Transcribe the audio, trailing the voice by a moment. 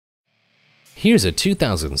Here's a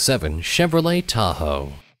 2007 Chevrolet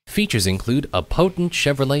Tahoe. Features include a potent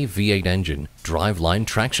Chevrolet V8 engine, driveline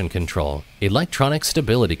traction control, electronic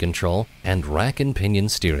stability control, and rack and pinion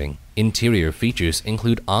steering. Interior features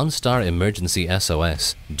include OnStar emergency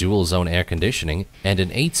SOS, dual-zone air conditioning, and an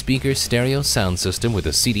 8-speaker stereo sound system with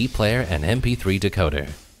a CD player and MP3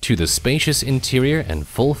 decoder. To the spacious interior and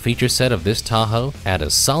full feature set of this Tahoe, add a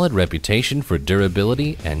solid reputation for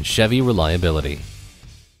durability and Chevy reliability.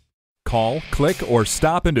 Call, click, or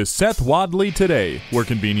stop into Seth Wadley today. We're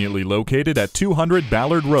conveniently located at 200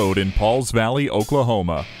 Ballard Road in Pauls Valley,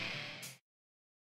 Oklahoma.